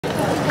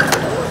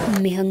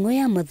Mĩhang'o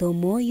ya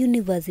mathomo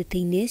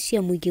university-inĩ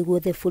cia mũingĩ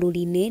guothe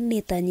bũrũri-inĩ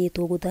nĩ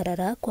ĩtanyĩtwo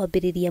gũtharara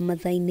kwambĩrĩria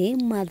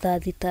mathaa-inĩ ma thaa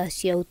thita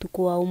cia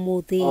ũtukũ wa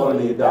ũmũthĩ.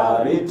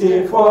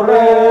 Solidarity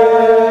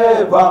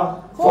forever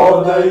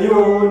for the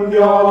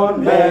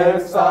union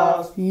makes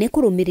us. Nĩ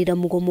kũrũmĩrĩra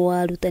mũgomo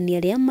wa arutani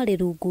arĩa marĩ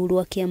rungu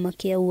rwa kĩama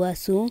kĩa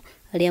UASU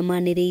arĩa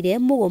manĩrĩire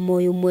mũgomo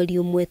ũyũ mweri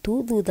ũmwe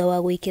tu thutha wa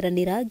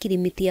gwĩkĩranĩra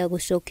ngirimiti ya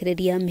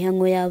gũcokereria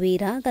mĩhang'o ya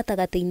wĩra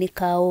gatagatĩ-inĩ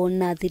kao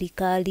na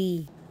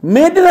thirikari.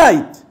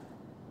 Midnight,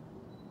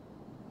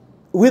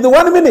 with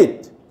 1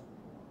 minute,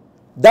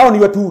 down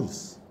your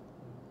tools.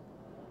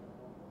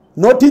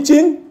 No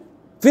teaching,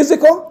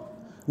 physical,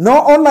 no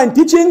online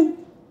teaching,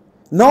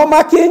 no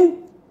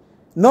marking,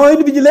 no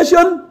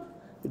invigilation,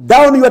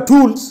 down your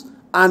tools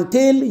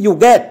until you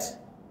get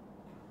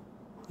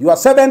your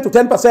 7 to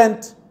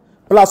 10%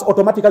 plus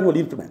automatic annual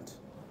increment.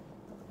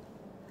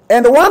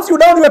 And once you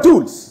down your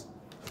tools,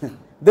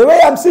 the way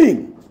I'm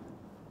seeing,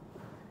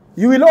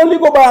 you will only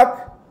go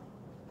back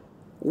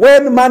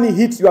when money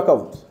hits your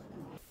account.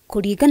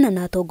 Kũringana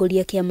na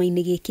atongoria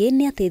kĩama-inĩ gĩkĩ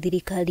nĩ atĩ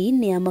thirikari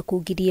nĩ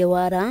yamakungirie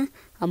wara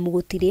amu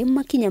gũtirĩ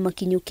makinya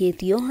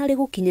makinyũkĩtio harĩ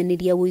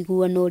gũkinyanĩria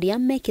ũiguano ũrĩa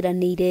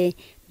mekĩranĩire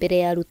mbere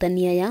ya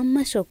arutani aya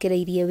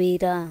macokereirie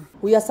wĩra.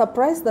 We are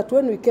surprised that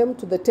when we came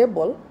to the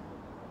table,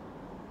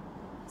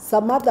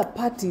 some other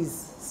parties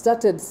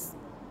started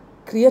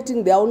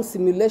creating their own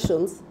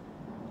simulations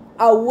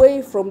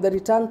away from the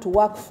return to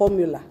work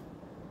formula,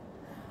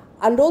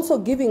 and also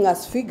giving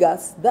us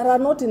figures that are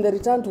not in the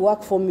return to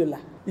work formula.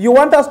 You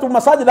want us to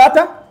massage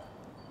data?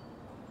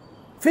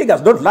 Figures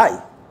don't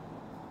lie.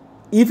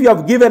 If you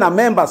have given a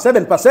member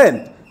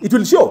 7%, it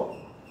will show.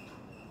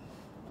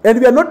 And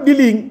we are not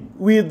dealing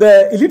with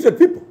the illiterate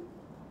people.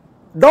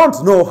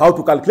 Don't know how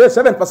to calculate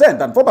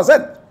 7% and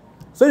 4%.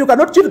 So you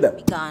cannot cheat them.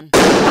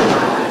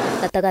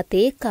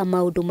 Gatagatĩ ka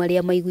maũndũ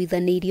marĩa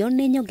maiguithanĩirio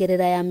nĩ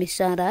nyongerera ya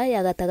mĩcara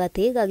ya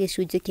gatagatĩ ga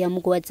gĩcunjĩ kĩa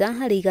 7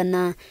 harĩ 100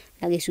 na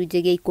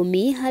gĩcunjĩ gĩa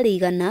 10 harĩ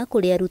 100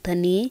 kũrĩ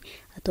arutani.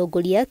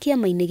 Atongoria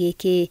kĩama-inĩ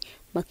gĩkĩ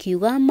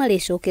makiuga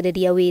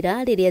marĩcokereria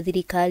wĩra rĩrĩa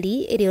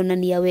thirikari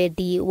ĩrĩonania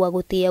wendi wa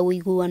gũtĩa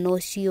ũiguano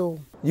ũcio.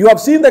 You have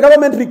seen the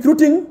government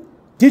recruiting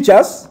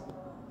teachers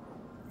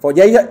for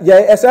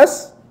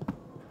JSS,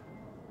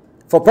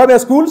 for primary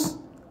schools,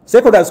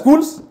 secondary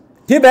schools,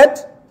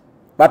 Tibet,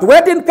 but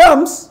when it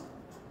comes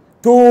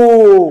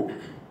to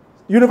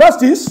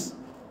universities,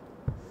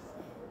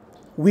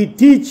 we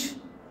teach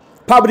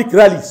public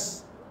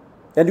rallies,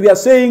 and we are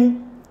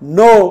saying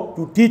no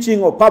to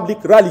teaching of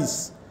public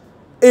rallies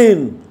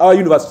in our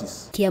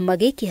universities. Kĩama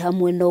gĩkĩ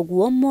hamwe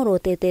noguo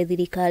morotete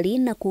thirikari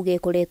na kuga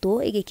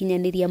ĩkoretwo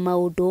ĩgĩkinyanĩria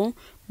maũndũ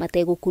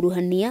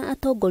mategũkuruhania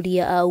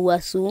atongoria a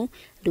UASU,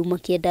 rĩu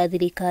makĩenda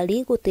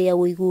thirikari gũtĩa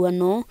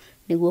ũiguano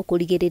nĩguo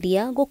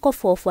kũrigĩrĩria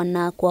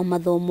gũkobobana kwa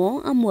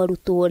mathomo amwe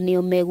arutwo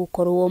nĩo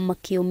megũkorwo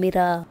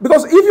makĩũmĩra.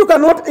 Because if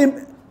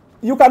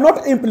you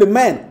cannot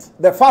implement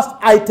the first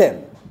item,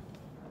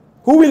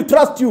 who will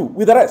trust you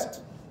with the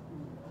rest?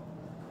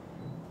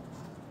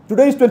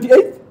 Today is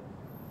 28th.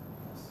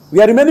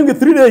 We are remaining with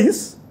 3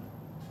 days.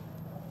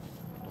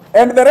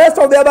 And the rest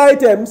of the other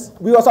items,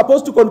 we were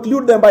supposed to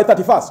conclude them by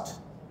 31st.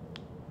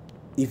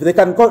 If they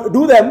can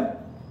do them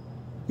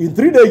in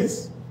 3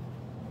 days,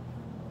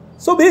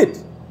 so be it.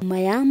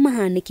 Maya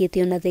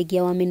mahanĩkĩte ona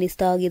thengia wa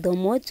Minista wa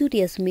Gĩthomo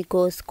Julius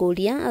Migos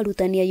kũria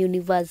arutani a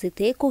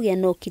university kũgĩa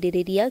na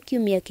ũkirĩrĩria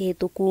kiumia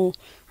kĩhĩtũku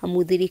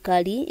amu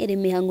thirikari ĩrĩ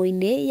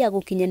mĩhang'o-inĩ ya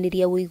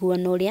gũkinyanĩria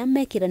ũiguano ũrĩa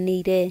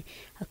mekĩranĩire,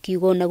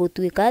 akiuga ona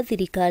gũtuĩka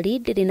thirikari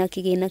ndĩrĩ na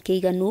kĩgĩna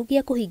kĩiganu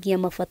gĩa kũhingia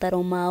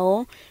mabataro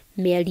mao,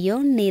 mĩario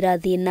nĩ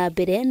ĩrathiĩ na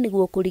mbere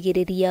nĩguo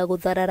kũrigĩrĩria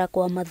gũtharara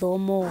kwa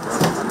mathomo.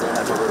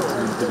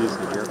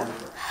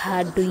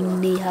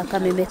 Handũ-inĩ ha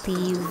Kameme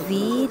TV,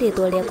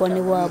 rĩtwa rĩakwa nĩ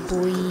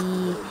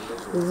Wambui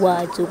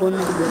wa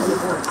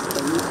Njũgũna.